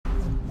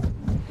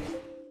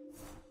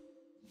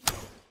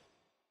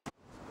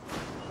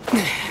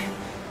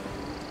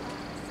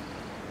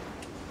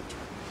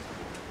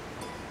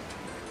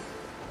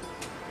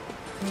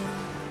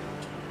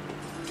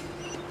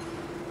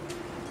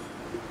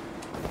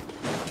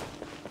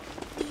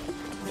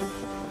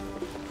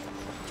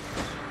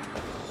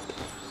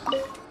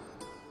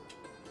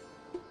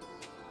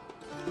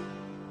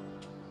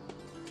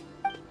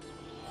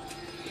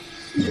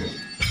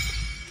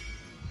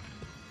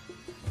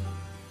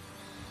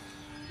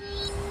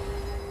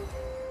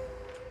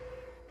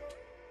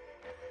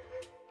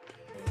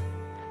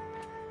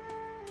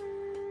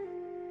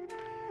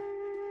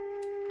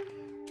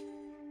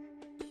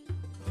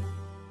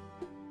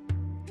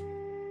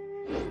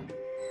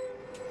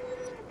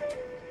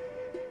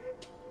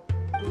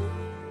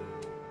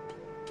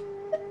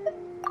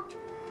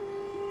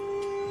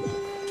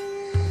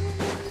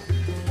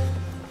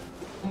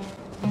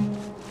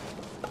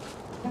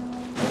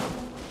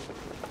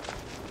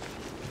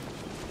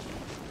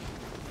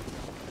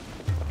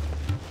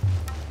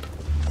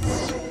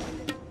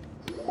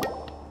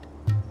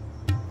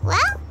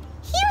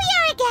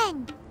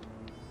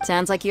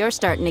Sounds like you're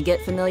starting to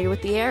get familiar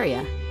with the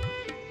area.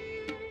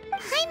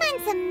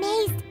 Paimon's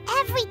amazed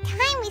every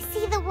time we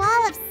see the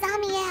wall of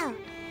Samiel.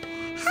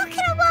 How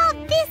can a wall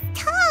this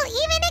tall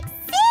even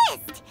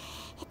exist?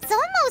 It's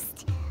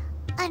almost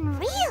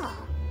unreal.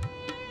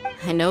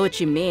 I know what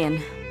you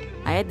mean.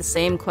 I had the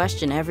same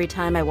question every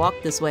time I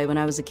walked this way when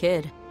I was a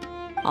kid.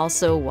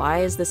 Also, why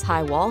is this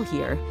high wall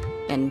here?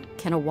 And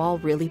can a wall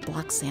really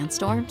block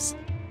sandstorms?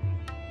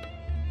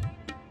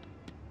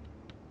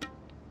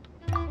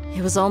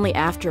 It was only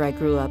after I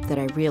grew up that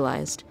I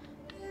realized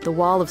the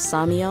wall of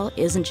Samiel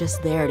isn't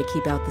just there to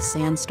keep out the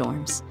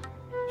sandstorms.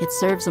 It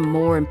serves a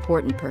more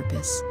important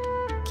purpose,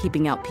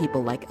 keeping out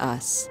people like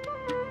us.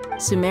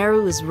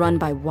 Sumeru is run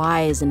by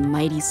wise and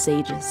mighty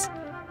sages.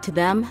 To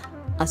them,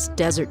 us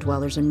desert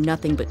dwellers are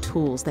nothing but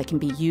tools that can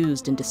be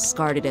used and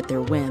discarded at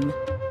their whim.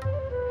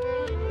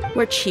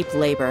 We're cheap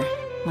labor,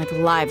 like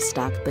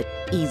livestock, but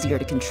easier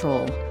to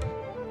control.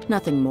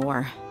 Nothing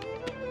more.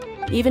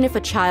 Even if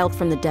a child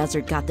from the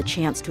desert got the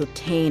chance to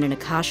obtain an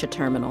Akasha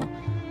terminal,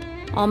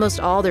 almost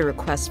all their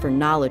requests for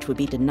knowledge would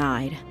be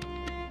denied.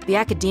 The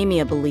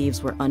academia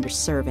believes we're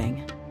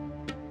underserving.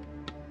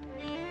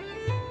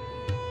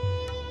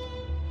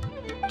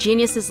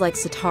 Geniuses like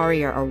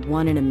Sataria are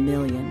 1 in a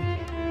million.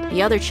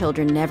 The other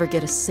children never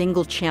get a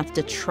single chance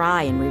to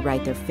try and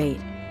rewrite their fate,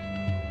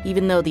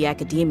 even though the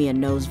academia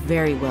knows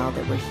very well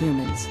that we're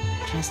humans,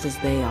 just as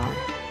they are.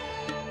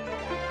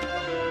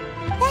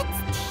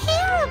 That's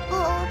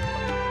terrible.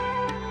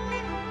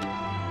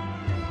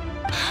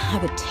 I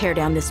would tear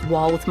down this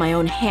wall with my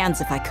own hands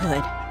if I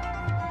could.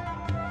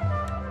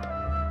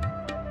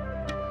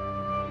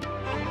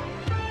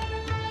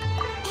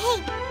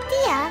 Hey,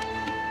 Dehya.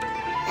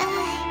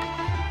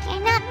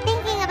 You're not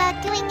thinking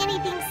about doing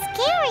anything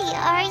scary,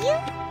 are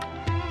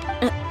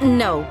you?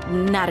 No,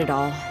 not at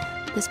all.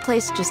 This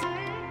place just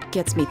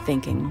gets me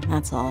thinking,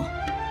 that's all.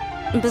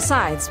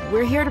 Besides,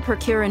 we're here to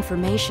procure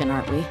information,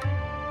 aren't we?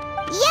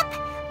 Yep,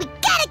 we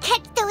gotta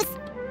catch those.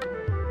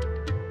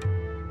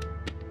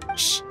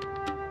 Shh.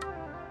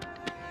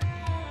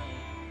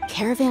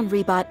 Caravan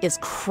Rebot is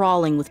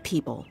crawling with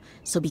people,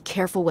 so be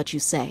careful what you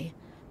say.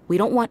 We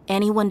don't want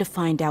anyone to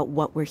find out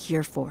what we're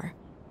here for.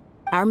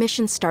 Our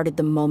mission started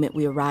the moment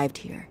we arrived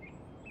here.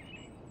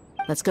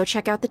 Let's go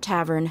check out the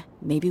tavern.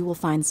 Maybe we'll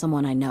find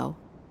someone I know.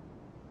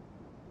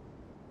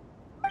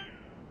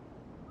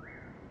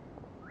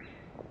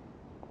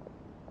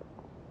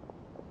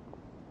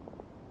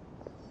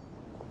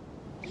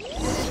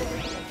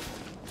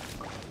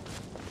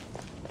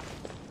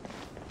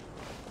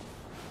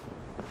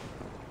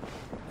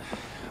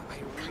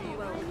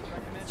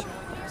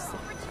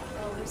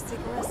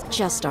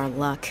 Just our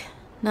luck.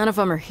 None of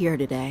them are here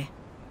today.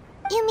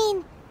 You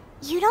mean,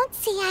 you don't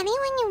see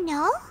anyone you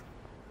know?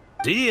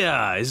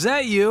 Dehya, is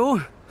that you?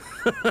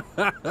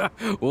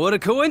 What a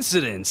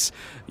coincidence.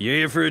 You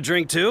here for a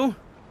drink too?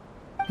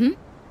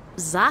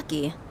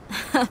 Zaki.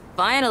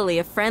 Finally,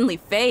 a friendly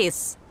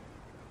face.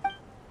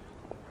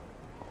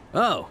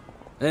 Oh,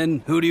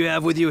 and who do you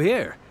have with you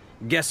here?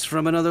 Guests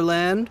from another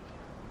land?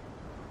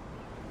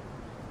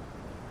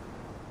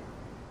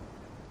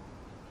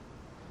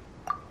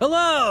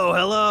 Hello,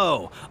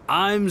 hello.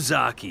 I'm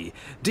Zaki.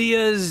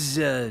 Dehya's,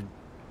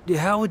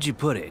 how would you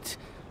put it?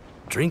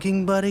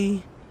 Drinking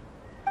buddy?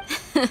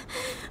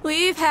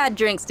 We've had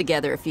drinks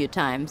together a few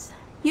times.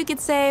 You could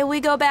say we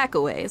go back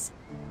a ways.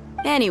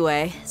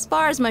 Anyway, as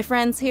far as my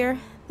friends here,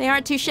 they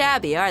aren't too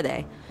shabby, are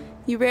they?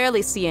 You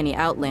rarely see any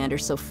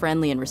Outlanders so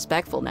friendly and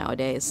respectful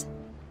nowadays.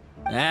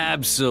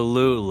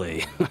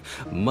 Absolutely.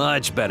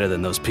 Much better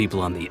than those people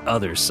on the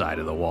other side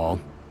of the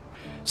wall.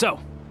 So,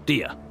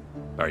 Dehya,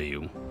 are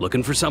you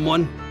looking for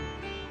someone?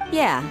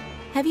 Yeah.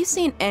 Have you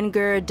seen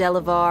Engur,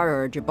 Delavar,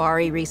 or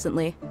Jabari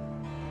recently?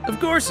 Of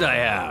course I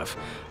have.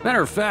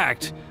 Matter of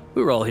fact,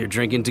 we were all here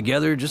drinking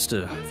together just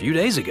a few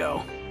days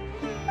ago.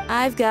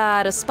 I've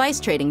got a spice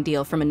trading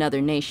deal from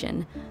another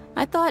nation.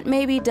 I thought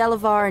maybe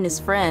Delavar and his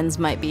friends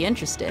might be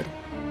interested.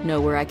 Know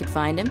where I could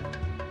find him?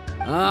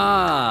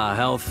 Ah,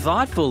 how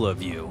thoughtful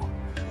of you.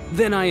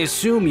 Then I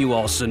assume you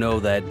also know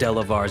that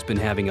Delavar's been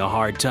having a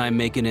hard time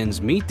making ends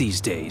meet these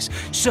days,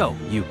 so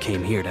you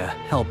came here to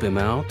help him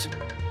out?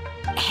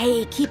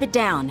 Hey, keep it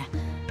down.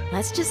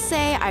 Let's just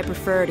say I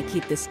prefer to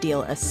keep this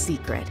deal a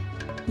secret.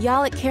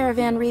 Y'all at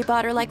Caravan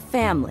Rebot are like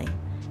family.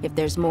 If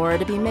there's more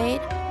to be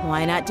made,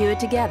 why not do it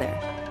together?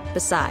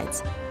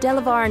 Besides,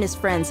 Delavar and his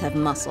friends have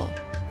muscle.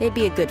 They'd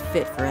be a good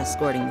fit for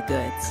escorting the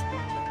goods.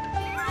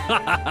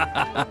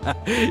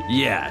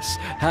 Yes,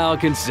 how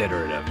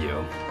considerate of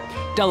you.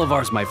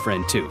 Delavar's my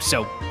friend too,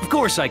 so of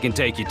course I can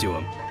take you to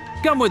him.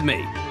 Come with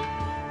me.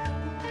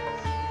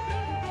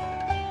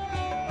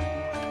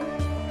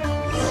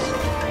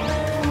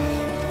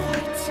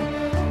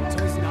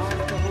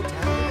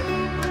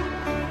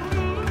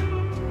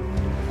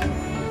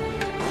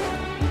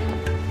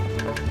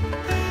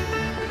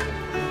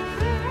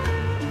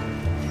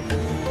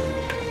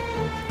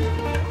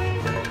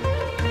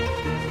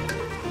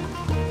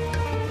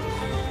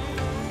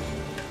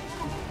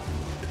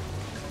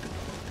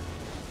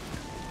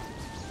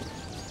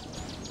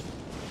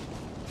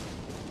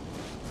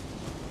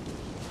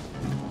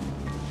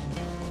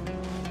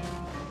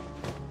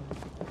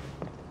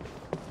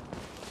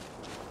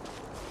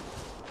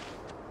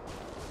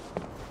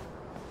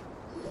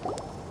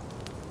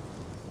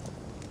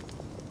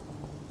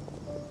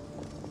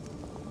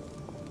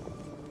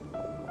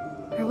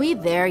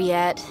 we there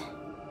yet?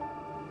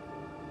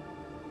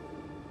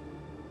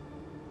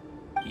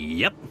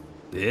 Yep,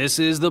 this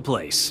is the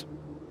place.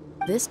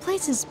 This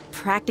place is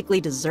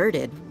practically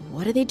deserted.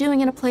 What are they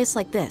doing in a place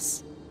like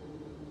this?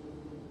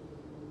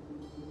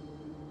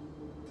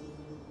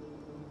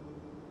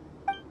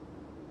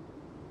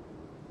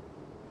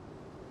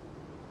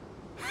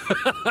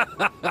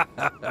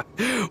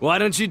 Why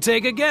don't you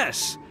take a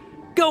guess?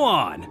 Go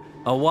on,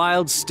 a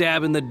wild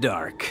stab in the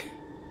dark.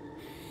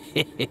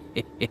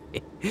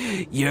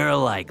 You're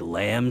like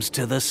lambs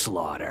to the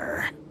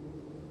slaughter.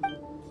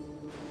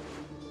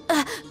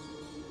 Oh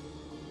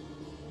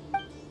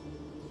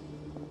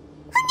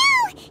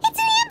no! It's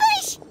an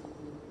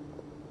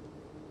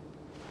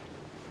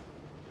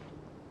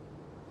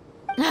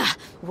ambush!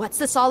 What's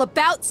this all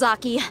about,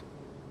 Zaki?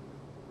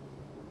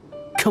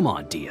 Come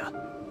on, Dehya.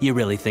 You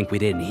really think we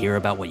didn't hear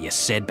about what you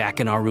said back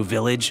in Aru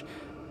village?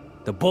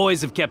 The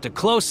boys have kept a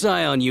close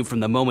eye on you from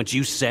the moment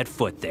you set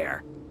foot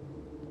there.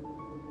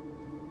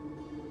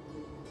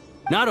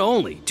 Not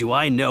only do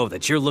I know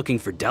that you're looking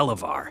for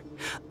Delavar,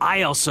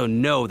 I also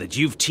know that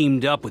you've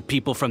teamed up with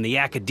people from the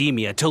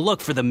Academia to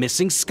look for the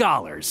missing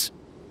scholars.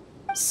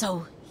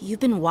 So, you've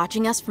been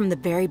watching us from the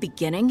very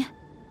beginning?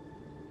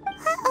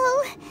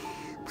 Uh-oh.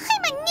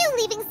 Paimon knew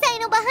leaving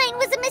Sino behind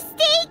was a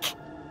mistake!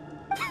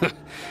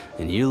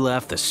 And you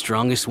left the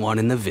strongest one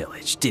in the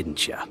village,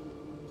 didn't you?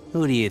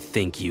 Who do you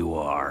think you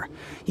are?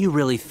 You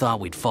really thought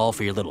we'd fall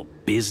for your little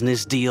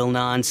business deal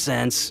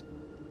nonsense?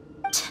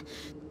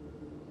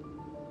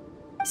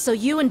 So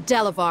you and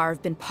Delavar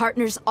have been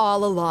partners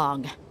all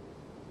along.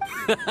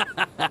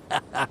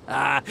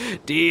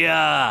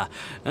 Dehya,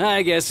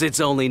 I guess it's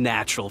only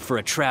natural for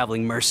a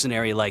traveling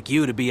mercenary like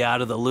you to be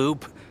out of the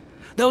loop.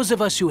 Those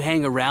of us who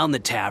hang around the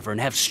tavern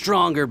have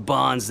stronger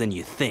bonds than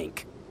you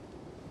think.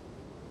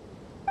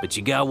 But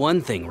you got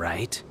one thing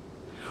right.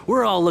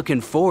 We're all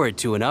looking forward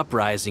to an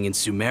uprising in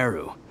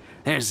Sumeru.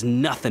 There's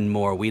nothing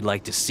more we'd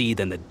like to see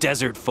than the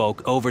desert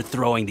folk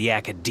overthrowing the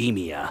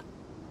Academia.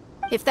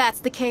 If that's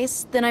the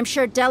case, then I'm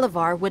sure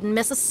Delavar wouldn't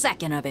miss a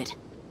second of it.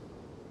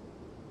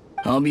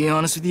 I'll be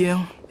honest with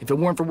you, if it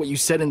weren't for what you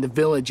said in the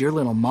village, your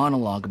little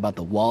monologue about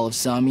the Wall of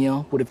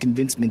Samiel would have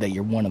convinced me that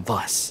you're one of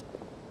us.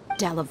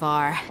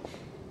 Delavar.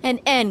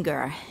 And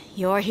Engar,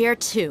 you're here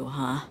too,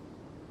 huh?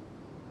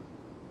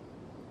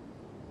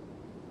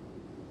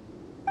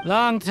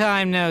 Long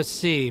time no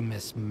see,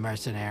 Miss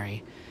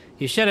Mercenary.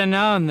 You should have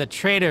known the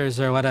traitors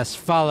are what us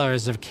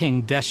followers of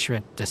King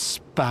Deshret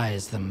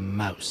despise the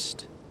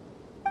most.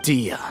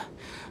 Dehya,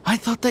 I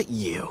thought that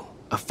you,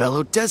 a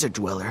fellow desert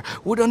dweller,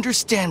 would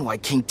understand why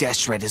King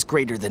Deshret is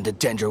greater than the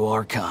Dendro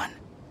Archon.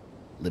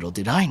 Little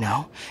did I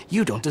know,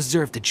 you don't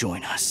deserve to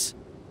join us.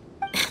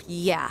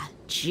 Yeah,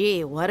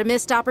 gee, what a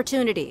missed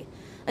opportunity.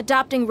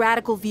 Adopting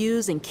radical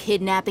views and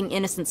kidnapping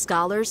innocent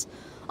scholars,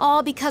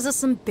 all because of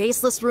some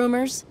baseless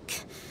rumors.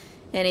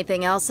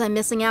 Anything else I'm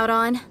missing out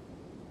on?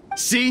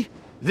 See?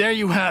 There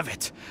you have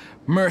it.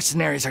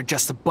 Mercenaries are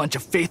just a bunch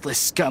of faithless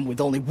scum with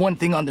only one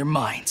thing on their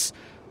minds.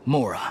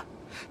 Mora.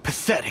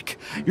 Pathetic.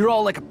 You're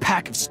all like a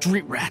pack of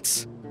street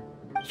rats.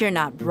 You're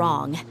not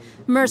wrong.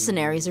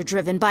 Mercenaries are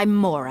driven by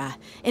Mora,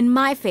 and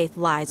my faith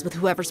lies with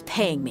whoever's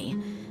paying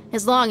me.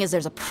 As long as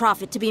there's a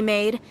profit to be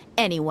made,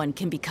 anyone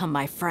can become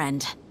my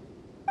friend.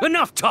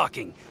 Enough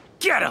talking!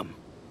 Get him!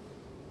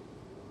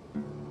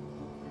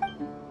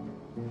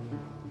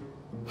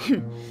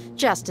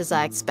 Just as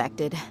I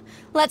expected.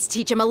 Let's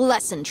teach him a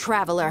lesson,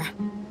 traveler.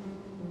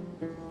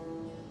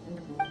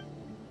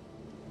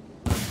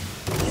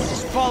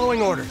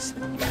 Following orders.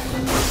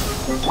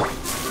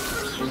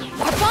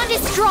 Our bond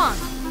is strong!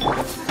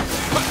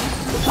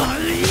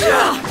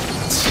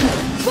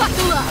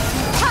 Buckle up!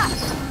 Ha!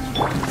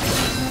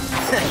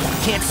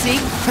 Can't see?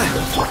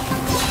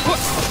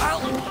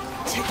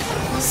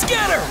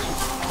 Scatter!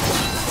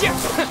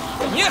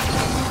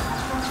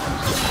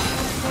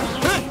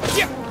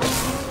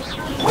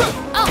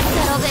 I'll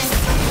settle this.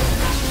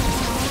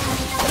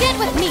 Get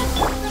with me.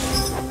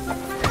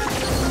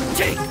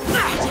 Take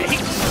that! Take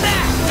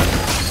that!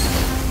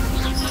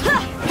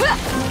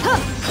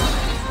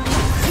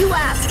 You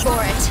asked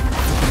for it!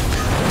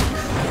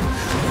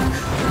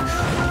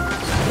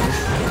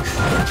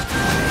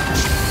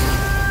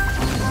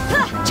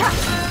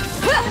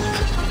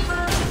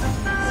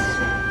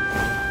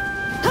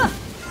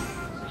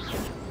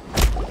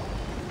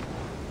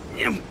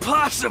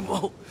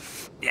 Impossible!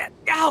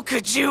 How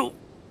could you?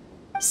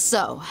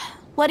 So,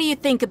 what do you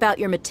think about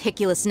your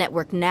meticulous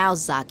network now,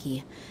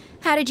 Zaki?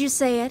 How did you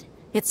say it?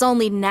 It's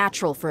only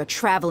natural for a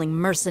traveling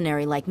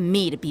mercenary like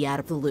me to be out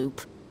of the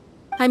loop.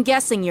 I'm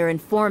guessing your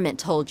informant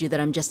told you that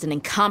I'm just an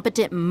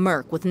incompetent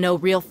merc with no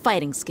real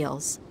fighting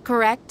skills,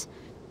 correct?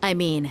 I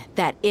mean,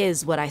 that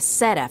is what I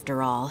said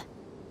after all.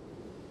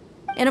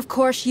 And of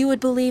course you would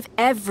believe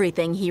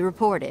everything he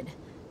reported.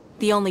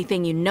 The only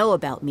thing you know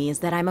about me is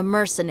that I'm a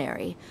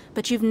mercenary,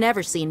 but you've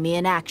never seen me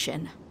in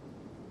action.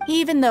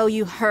 Even though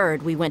you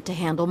heard we went to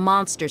handle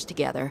monsters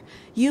together,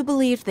 you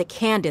believed that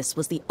Candace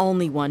was the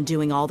only one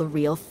doing all the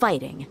real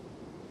fighting.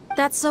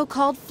 That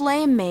so-called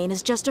Flame Mane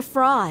is just a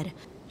fraud.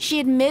 She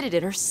admitted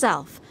it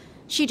herself,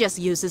 She just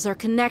uses her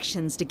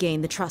connections to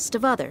gain the trust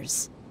of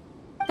others.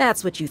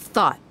 That's what you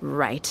thought,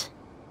 right?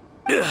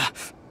 Ugh.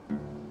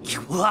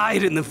 You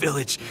lied in the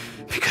village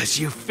because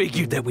you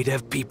figured that we'd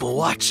have people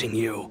watching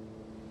you.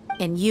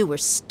 And you were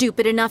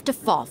stupid enough to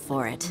fall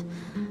for it.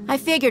 I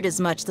figured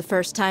as much the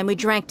first time we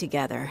drank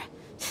together.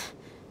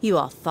 You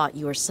all thought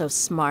you were so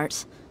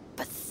smart.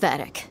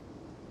 Pathetic.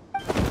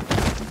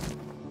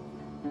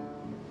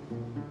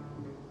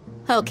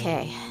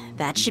 Okay,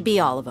 that should be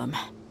all of them.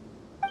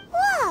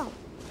 Whoa!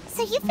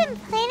 So you've been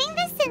planning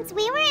this since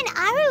we were in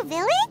Aru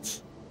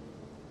Village?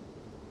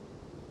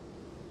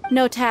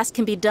 No task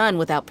can be done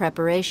without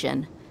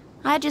preparation.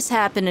 I just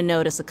happened to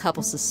notice a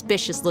couple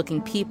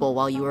suspicious-looking people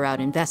while you were out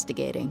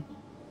investigating.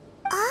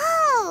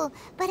 Oh,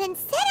 but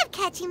instead of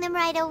catching them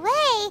right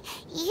away,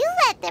 you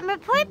let them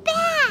report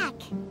back.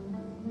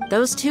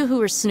 Those two who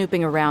were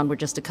snooping around were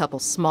just a couple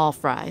small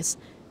fries.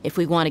 If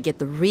we want to get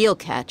the real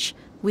catch,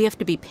 we have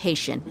to be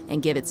patient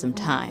and give it some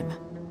time.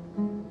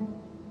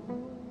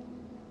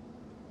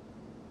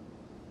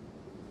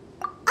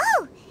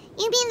 Oh,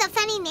 you mean the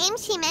funny name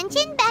she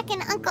mentioned back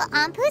in Uncle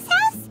Ampu's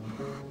house?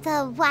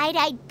 The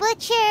wide-eyed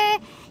butcher,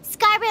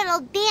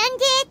 scar-riddled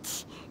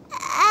bandit,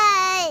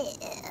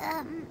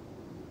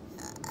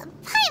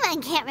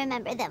 Paimon can't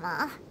remember them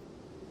all.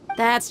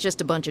 That's just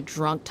a bunch of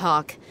drunk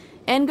talk.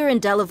 Edgar and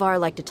Delavar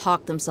like to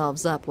talk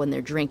themselves up when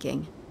they're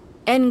drinking.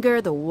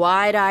 Edgar, the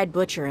wide-eyed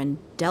butcher, and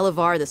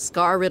Delavar, the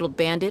scar-riddled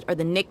bandit, are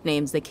the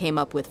nicknames they came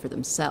up with for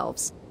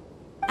themselves.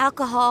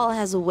 Alcohol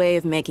has a way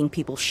of making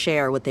people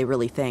share what they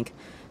really think.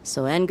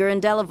 So Edgar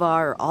and Delavar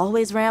are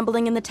always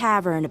rambling in the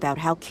tavern about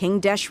how King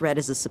Deshret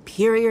is a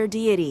superior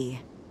deity.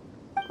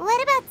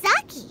 What about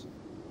Zaki?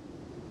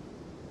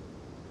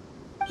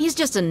 He's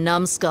just a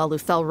numbskull who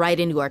fell right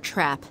into our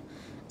trap.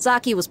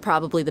 Zaki was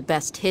probably the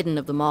best hidden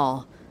of them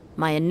all.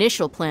 My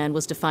initial plan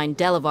was to find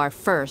Delavar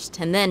first,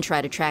 and then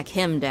try to track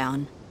him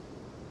down.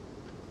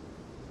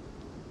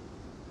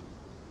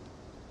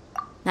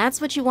 That's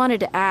what you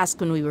wanted to ask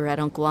when we were at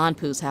Uncle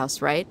Anpu's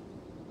house, right?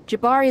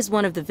 Jabari is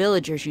one of the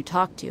villagers you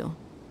talked to.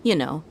 You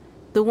know,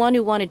 the one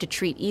who wanted to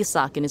treat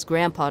Isak and his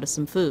grandpa to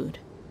some food.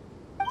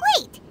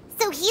 Wait,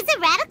 so he's a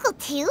radical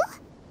too?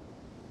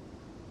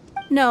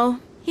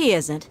 No, he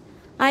isn't.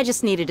 I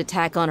just needed to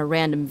tack on a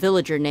random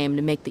villager name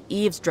to make the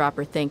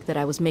eavesdropper think that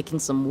I was making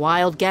some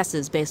wild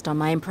guesses based on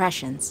my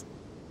impressions.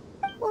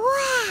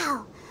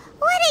 Wow,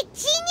 what a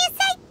genius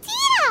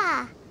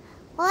idea!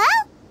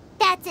 Well,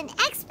 that's an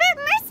expert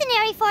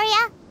mercenary for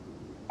ya.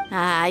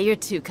 Ah, you're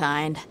too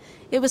kind.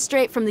 It was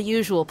straight from the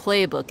usual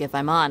playbook, if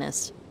I'm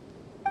honest.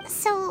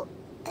 So,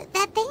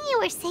 that thing you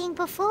were saying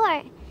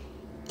before,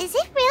 is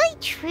it really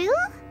true?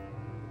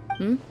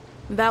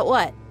 About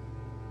what?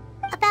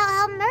 About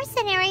how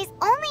mercenaries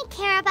only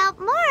care about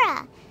Mora,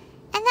 and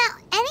that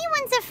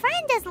anyone's a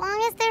friend as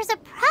long as there's a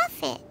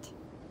profit.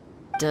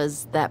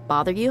 Does that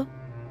bother you?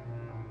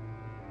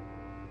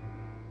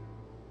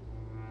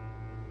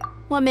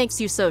 What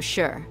makes you so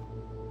sure?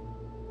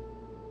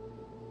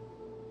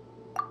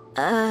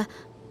 Dehya,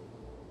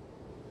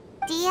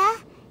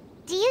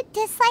 do you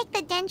dislike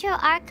the Dendro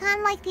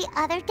Archon like the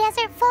other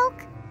desert folk?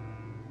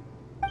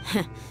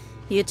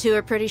 You two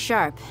are pretty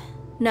sharp.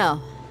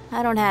 No,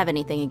 I don't have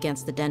anything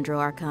against the Dendro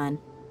Archon.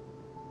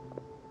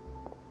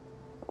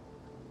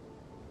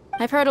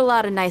 I've heard a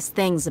lot of nice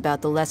things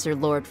about the Lesser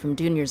Lord from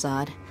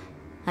Dunyarzad.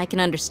 I can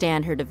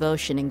understand her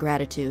devotion and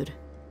gratitude.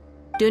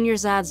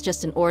 Dunyarzad's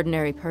just an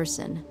ordinary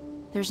person.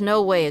 There's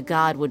no way a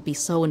god would be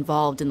so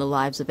involved in the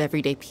lives of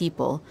everyday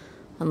people,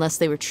 unless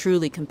they were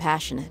truly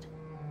compassionate.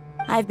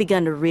 I've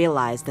begun to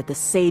realize that the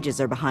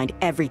sages are behind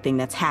everything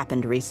that's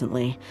happened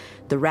recently.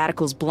 The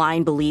radicals'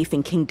 blind belief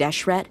in King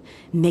Deshret,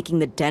 making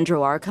the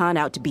Dendro Archon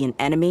out to be an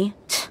enemy.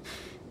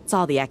 It's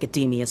all the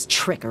academia's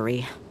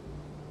trickery.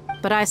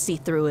 But I see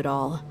through it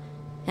all.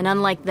 And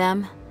unlike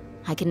them,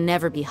 I can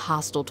never be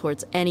hostile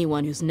towards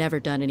anyone who's never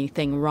done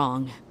anything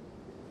wrong.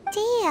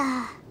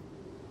 Dehya.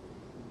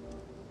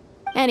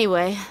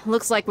 Anyway,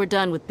 looks like we're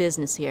done with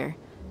business here.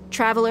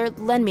 Traveler,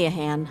 lend me a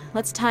hand.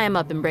 Let's tie him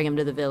up and bring him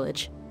to the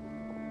village.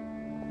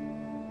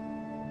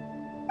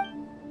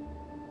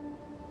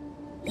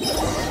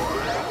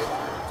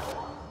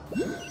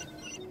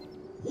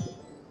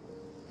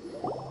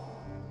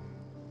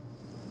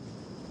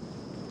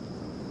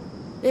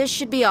 This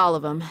should be all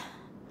of them.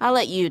 I'll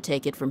let you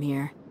take it from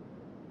here.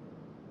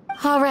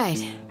 All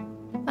right.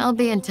 I'll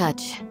be in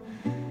touch.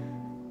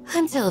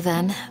 Until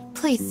then,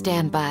 please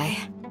stand by.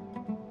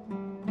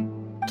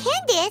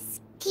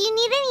 Candace, do you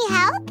need any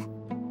help?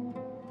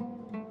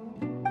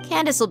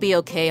 Candace will be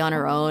okay on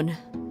her own.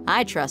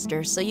 I trust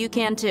her, so you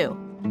can too.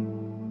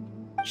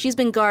 She's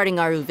been guarding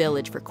Aru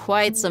Village for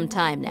quite some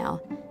time now.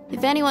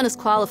 If anyone is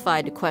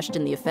qualified to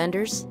question the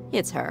offenders,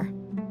 it's her.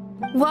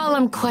 While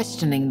I'm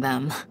questioning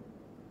them,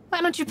 why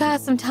don't you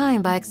pass some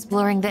time by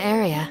exploring the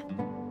area?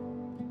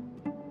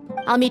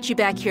 I'll meet you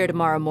back here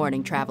tomorrow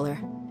morning, Traveler.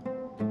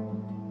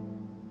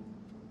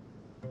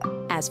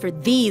 As for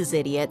these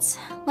idiots,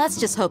 let's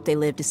just hope they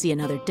live to see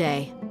another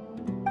day.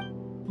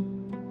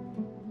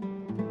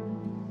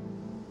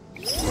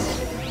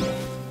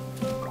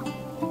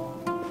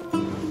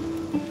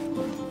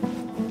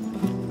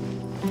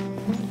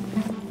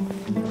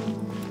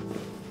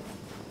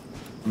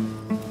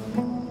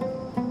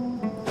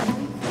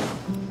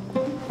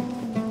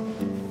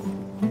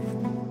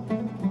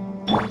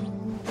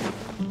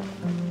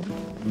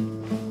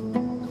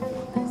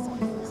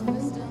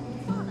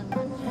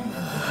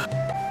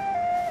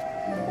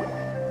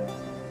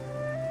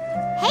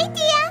 Hey,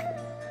 Dehya!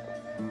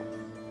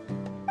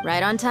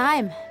 Right on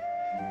time.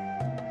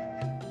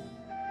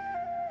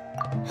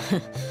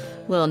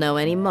 We'll know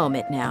any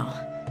moment now.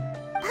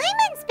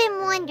 Paimon's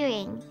been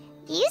wondering.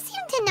 You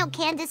seem to know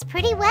Candace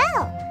pretty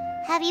well.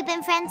 Have you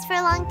been friends for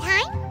a long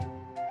time?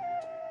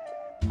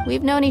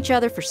 We've known each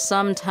other for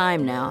some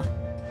time now.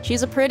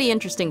 She's a pretty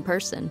interesting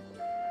person.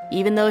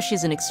 Even though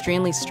she's an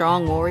extremely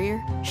strong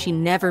warrior, she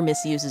never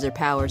misuses her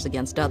powers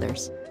against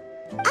others.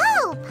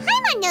 Oh,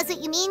 Paimon knows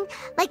what you mean.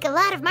 Like a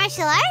lot of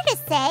martial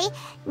artists say,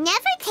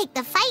 never take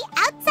the fight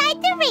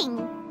outside the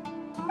ring.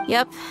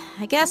 Yep,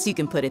 I guess you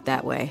can put it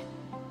that way.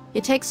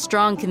 It takes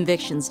strong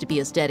convictions to be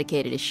as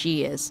dedicated as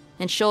she is,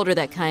 and shoulder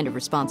that kind of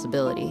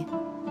responsibility.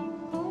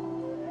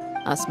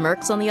 Us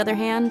mercs, on the other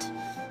hand,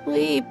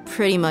 we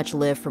pretty much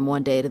live from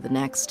one day to the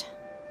next.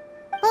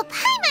 Well,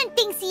 Paimon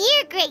thinks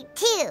you're great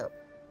too.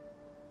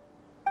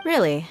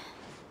 Really?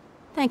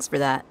 Thanks for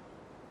that.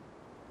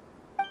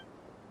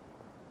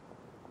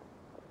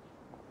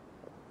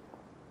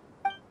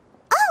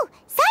 Oh,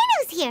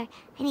 Sino's here,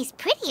 and he's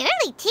pretty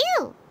early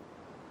too.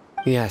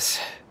 Yes.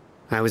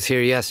 I was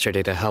here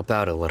yesterday to help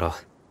out a little.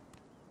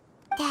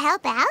 To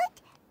help out?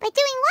 By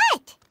doing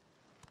what?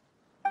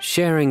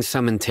 Sharing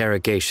some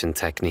interrogation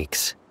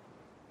techniques.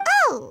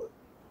 Oh,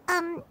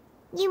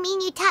 you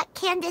mean you taught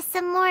Candace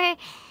some more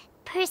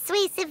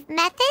persuasive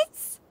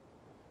methods?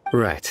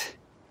 Right.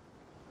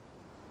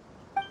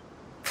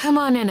 Come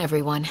on in,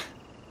 everyone.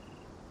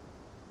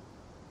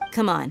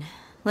 Come on,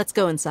 let's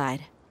go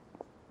inside.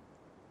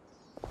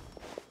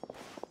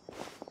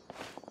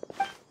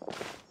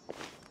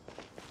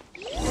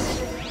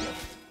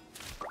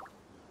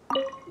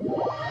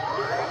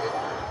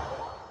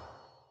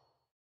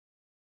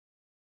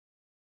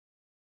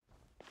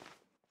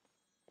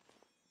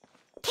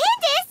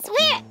 Candace,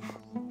 where?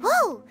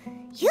 Whoa,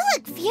 you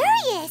look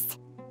furious.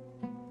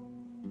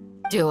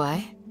 Do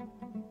I?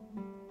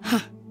 Huh.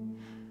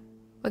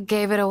 What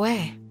gave it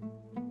away?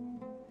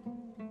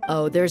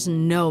 Oh, there's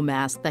no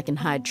mask that can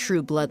hide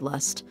true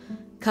bloodlust.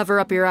 Cover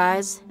up your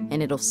eyes,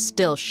 and it'll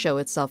still show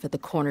itself at the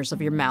corners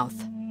of your mouth.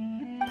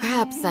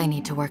 Perhaps I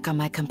need to work on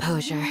my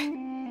composure.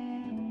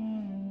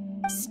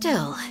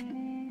 Still,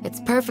 it's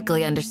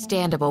perfectly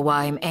understandable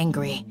why I'm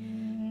angry.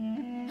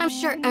 I'm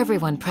sure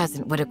everyone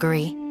present would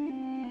agree.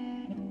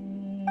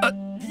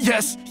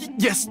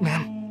 Yes,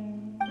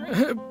 ma'am.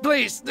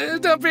 Please,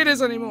 don't beat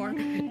us anymore.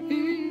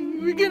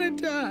 We're gonna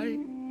die.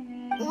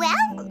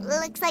 Well,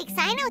 looks like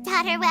Sino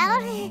taught her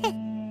well.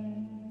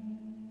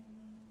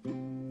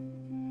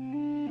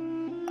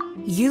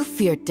 You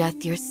fear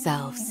death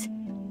yourselves,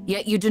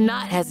 yet you do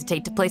not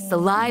hesitate to place the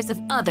lives of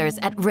others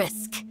at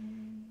risk.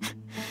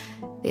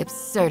 The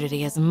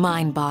absurdity is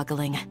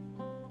mind-boggling.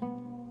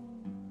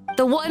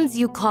 The ones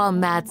you call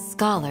mad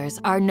scholars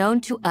are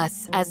known to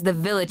us as the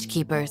Village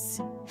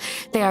Keepers.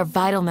 They are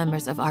vital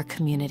members of our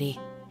community,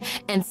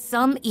 and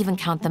some even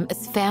count them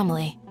as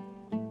family.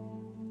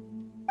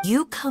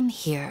 You come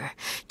here,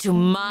 to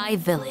my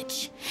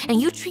village, and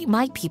you treat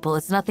my people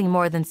as nothing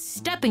more than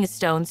stepping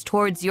stones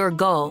towards your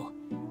goal.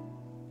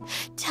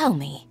 Tell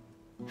me,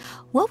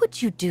 what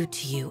would you do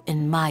to you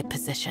in my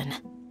position?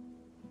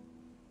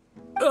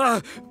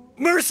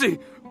 Mercy!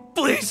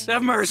 Please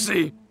have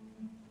mercy!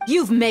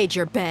 You've made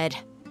your bed.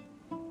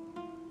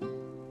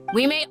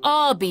 We may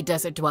all be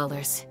desert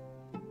dwellers,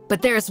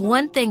 but there is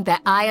one thing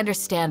that I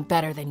understand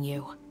better than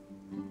you.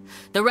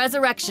 The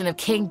resurrection of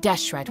King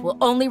Deshret will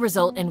only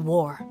result in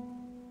war.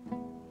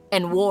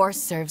 And war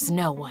serves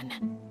no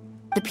one.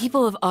 The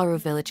people of Aru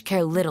Village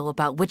care little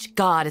about which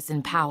god is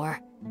in power.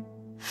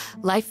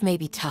 Life may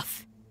be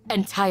tough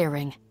and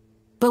tiring,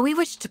 but we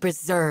wish to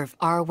preserve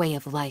our way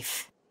of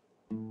life.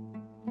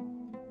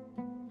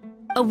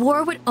 A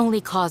war would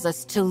only cause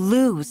us to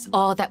lose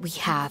all that we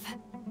have.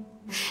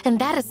 And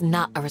that is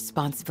not a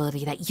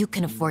responsibility that you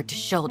can afford to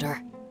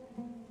shoulder.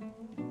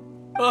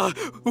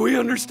 We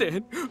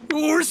understand.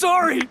 We're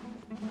sorry.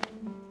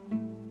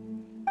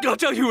 I'll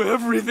tell you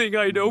everything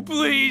I know.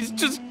 Please,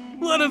 just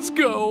let us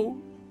go.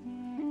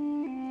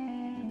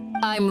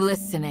 I'm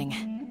listening.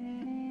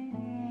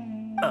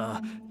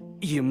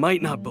 You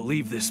might not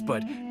believe this,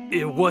 but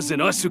it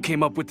wasn't us who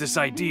came up with this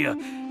idea.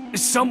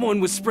 Someone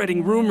was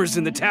spreading rumors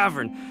in the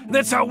tavern.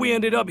 That's how we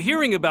ended up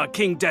hearing about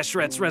King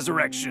Deshret's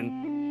resurrection.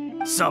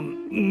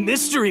 Some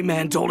mystery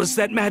man told us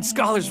that mad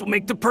scholars will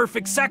make the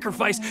perfect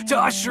sacrifice to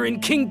usher in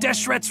King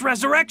Deshret's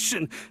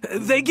resurrection.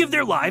 They give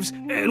their lives,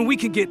 and we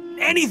can get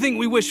anything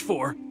we wish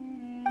for.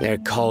 They're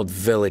called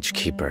Village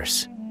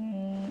Keepers.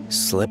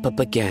 Slip up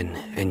again,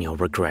 and you'll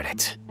regret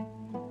it.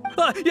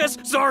 Yes,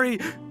 sorry.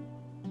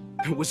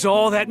 It was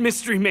all that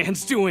mystery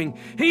man's doing.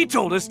 He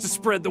told us to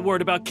spread the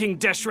word about King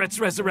Deshret's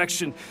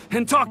resurrection,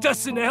 and talked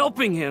us into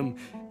helping him.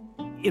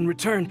 In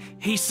return,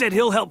 he said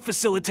he'll help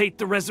facilitate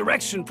the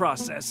resurrection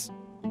process.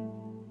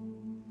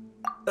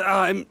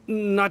 I'm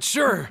not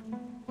sure.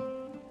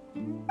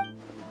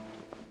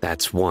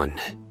 That's one.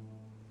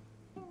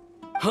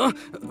 Huh?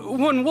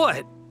 One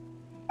what?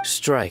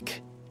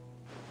 Strike.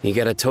 You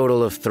get a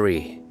total of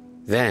 3.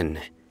 Then,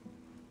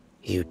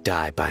 you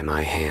die by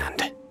my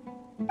hand.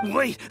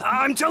 Wait,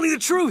 I'm telling the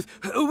truth.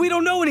 We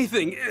don't know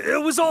anything.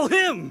 It was all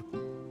him.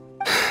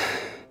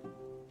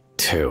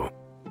 2.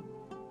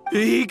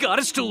 He got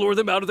us to lure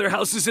them out of their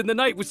houses in the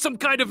night with some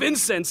kind of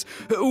incense.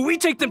 We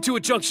take them to a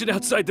junction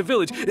outside the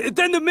village.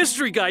 Then the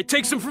mystery guy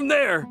takes them from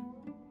there.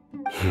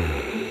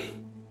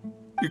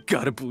 You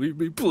gotta believe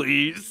me,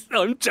 please.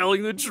 I'm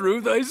telling the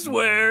truth, I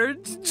swear.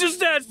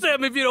 Just ask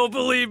them if you don't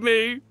believe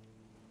me.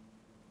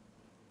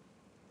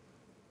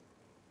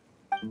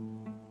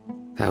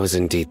 That was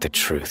indeed the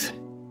truth.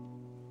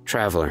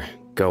 Traveler,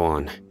 go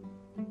on.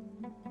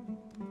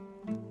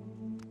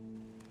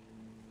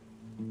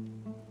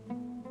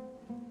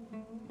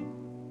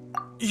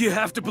 You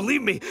have to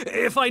believe me.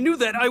 If I knew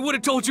that, I would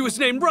have told you his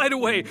name right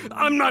away.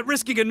 I'm not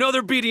risking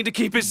another beating to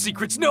keep his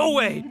secrets. No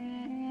way.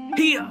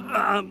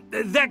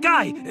 That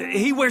guy,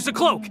 he wears a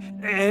cloak,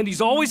 and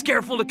he's always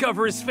careful to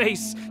cover his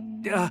face.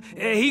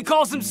 He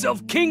calls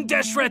himself King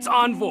Deshret's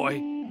envoy.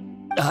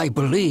 I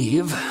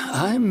believe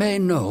I may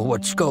know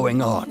what's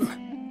going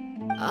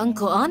on.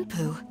 Uncle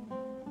Anpu?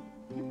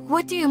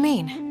 What do you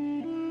mean?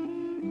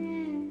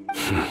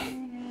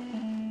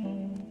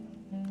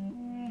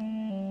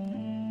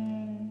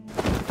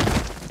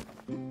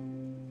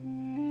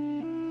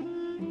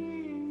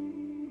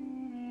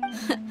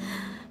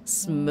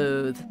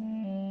 Smooth.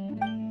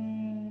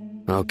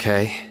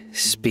 Okay,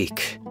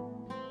 speak.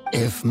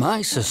 If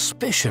my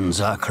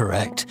suspicions are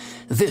correct,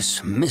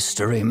 this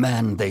mystery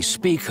man they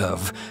speak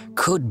of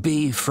could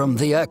be from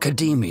the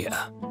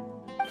Academia.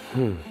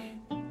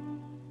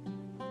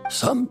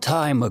 Some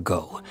time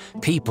ago,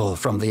 people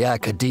from the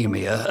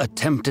Academia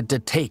attempted to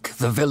take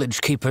the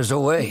village keepers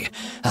away.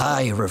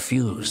 I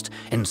refused,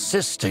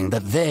 insisting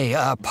that they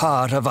are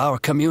part of our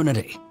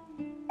community.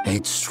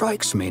 It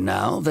strikes me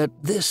now that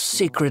this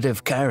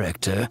secretive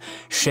character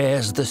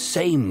shares the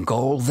same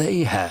goal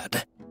they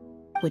had.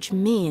 Which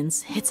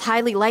means it's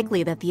highly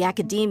likely that the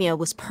Academia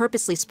was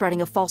purposely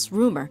spreading a false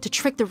rumor to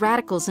trick the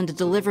radicals into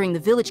delivering the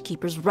village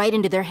keepers right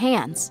into their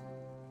hands.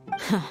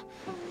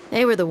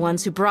 They were the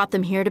ones who brought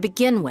them here to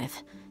begin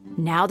with.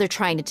 Now they're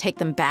trying to take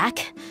them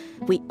back?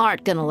 We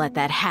aren't gonna let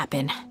that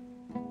happen.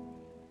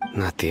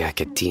 Not the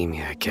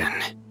Academia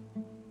again.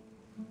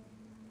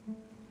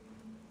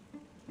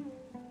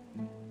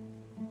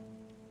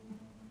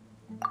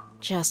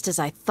 Just as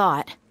I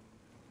thought.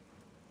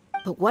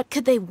 But what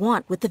could they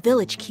want with the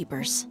village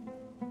keepers?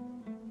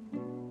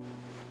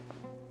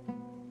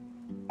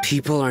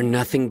 People are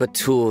nothing but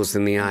tools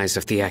in the eyes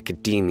of the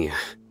Academia.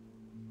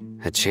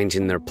 A change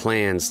in their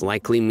plans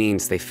likely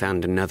means they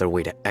found another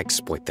way to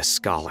exploit the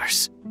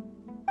scholars.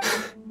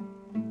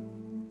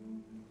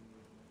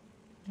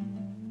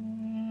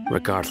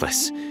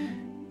 Regardless,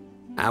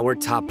 our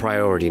top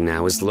priority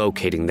now is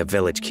locating the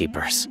village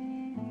keepers.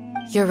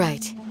 You're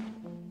right.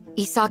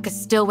 Isaka's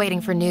still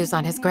waiting for news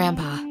on his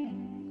grandpa.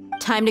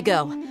 Time to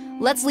go.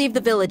 Let's leave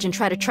the village and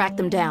try to track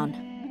them down.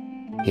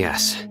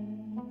 Yes.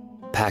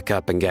 Pack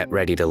up and get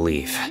ready to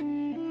leave.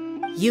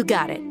 You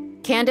got it.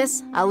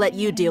 Candace, I'll let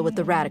you deal with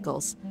the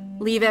radicals.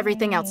 Leave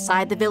everything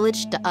outside the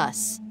village to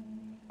us.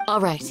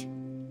 All right.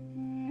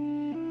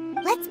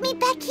 Let's meet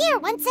back here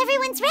once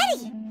everyone's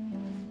ready.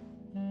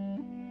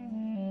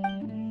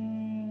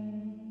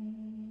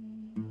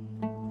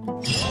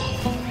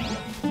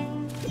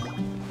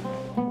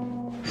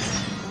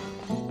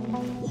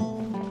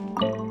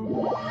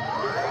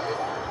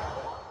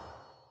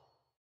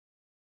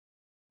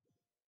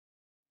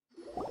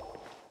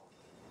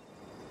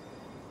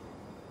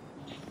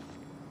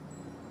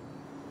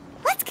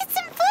 Let's get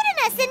some food in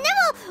us and then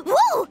we'll...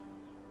 Whoa!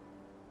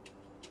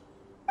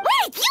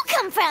 Where did you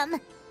come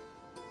from?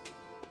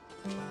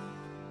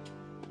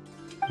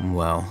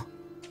 Well,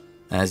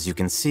 as you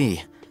can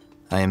see,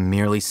 I am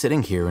merely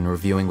sitting here and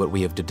reviewing what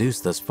we have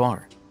deduced thus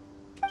far.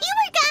 You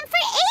were gone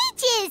for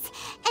ages!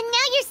 And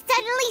now you're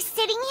suddenly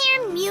sitting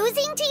here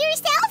musing to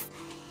yourself?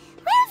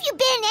 Where have you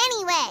been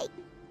anyway?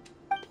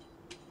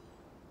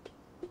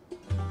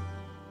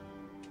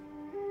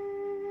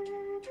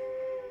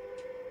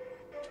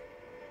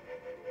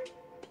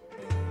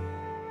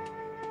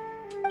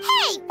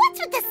 Hey, what's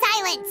with the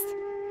silence?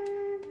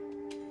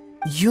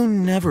 You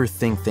never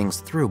think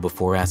things through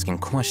before asking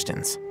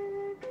questions.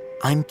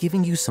 I'm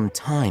giving you some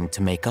time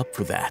to make up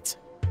for that.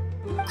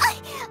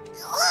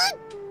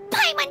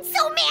 Paimon's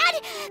so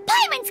mad!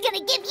 Paimon's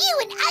gonna give you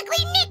an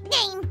ugly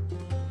nickname!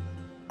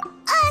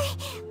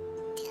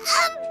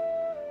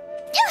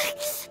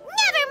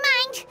 Never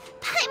mind.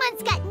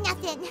 Paimon's got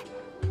nothing.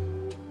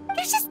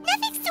 There's just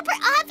nothing super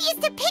obvious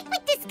to pick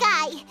with this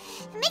guy.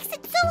 It makes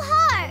it so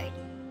hard.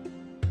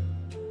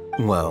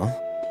 Well,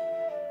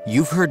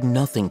 you've heard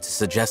nothing to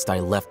suggest I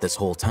left this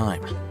whole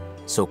time,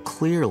 so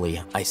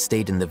clearly I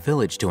stayed in the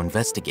village to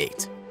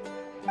investigate.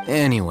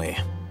 Anyway,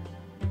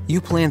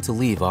 you plan to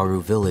leave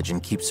Aru village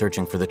and keep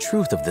searching for the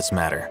truth of this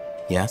matter,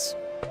 yes?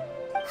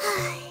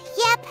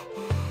 Yep.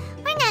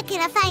 We're not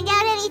gonna find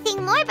out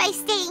anything more by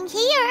staying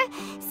here,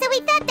 so we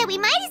thought that we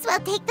might as well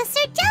take the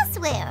search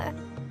elsewhere.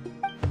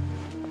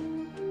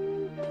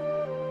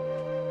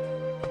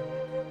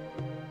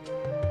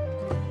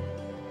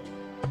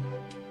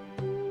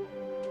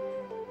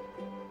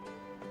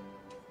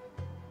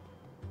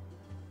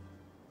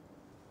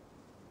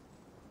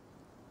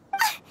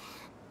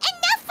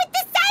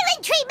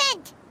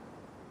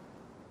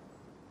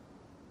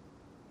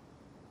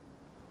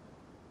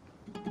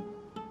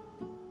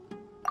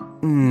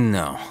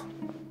 No.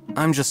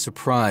 I'm just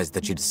surprised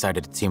that you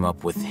decided to team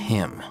up with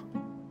him.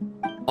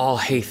 All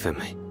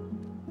Hatham.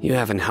 You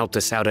haven't helped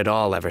us out at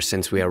all ever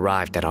since we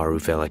arrived at Aru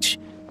Village.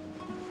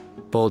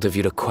 Bold of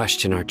you to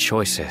question our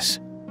choices.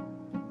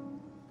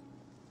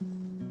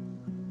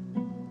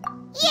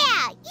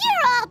 Yeah,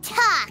 you're all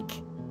talk!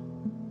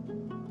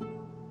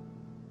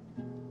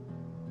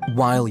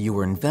 While you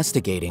were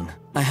investigating,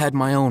 I had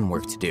my own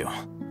work to do,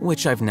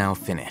 which I've now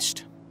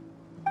finished.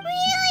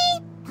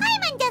 Really?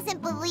 Paimon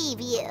doesn't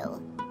believe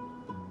you.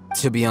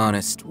 To be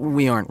honest,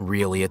 we aren't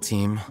really a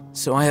team,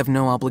 so I have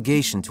no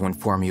obligation to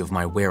inform you of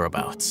my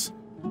whereabouts.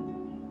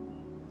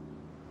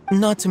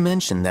 Not to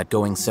mention that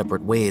going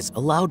separate ways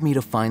allowed me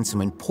to find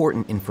some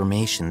important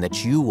information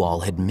that you all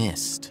had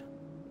missed.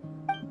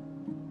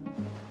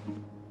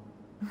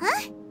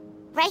 Huh?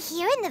 Right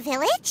here in the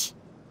village?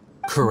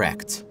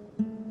 Correct.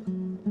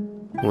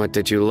 What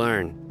did you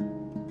learn?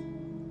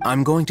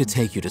 I'm going to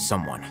take you to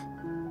someone.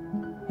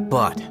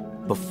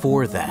 But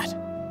before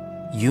that,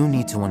 you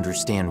need to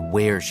understand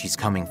where she's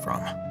coming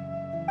from.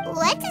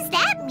 What does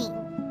that mean?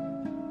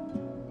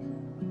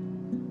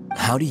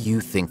 How do you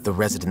think the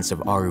residents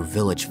of Aru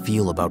Village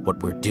feel about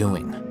what we're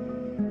doing?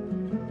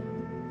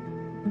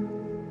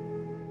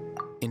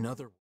 In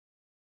other...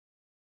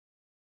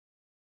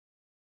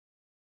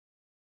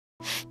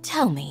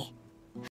 Tell me,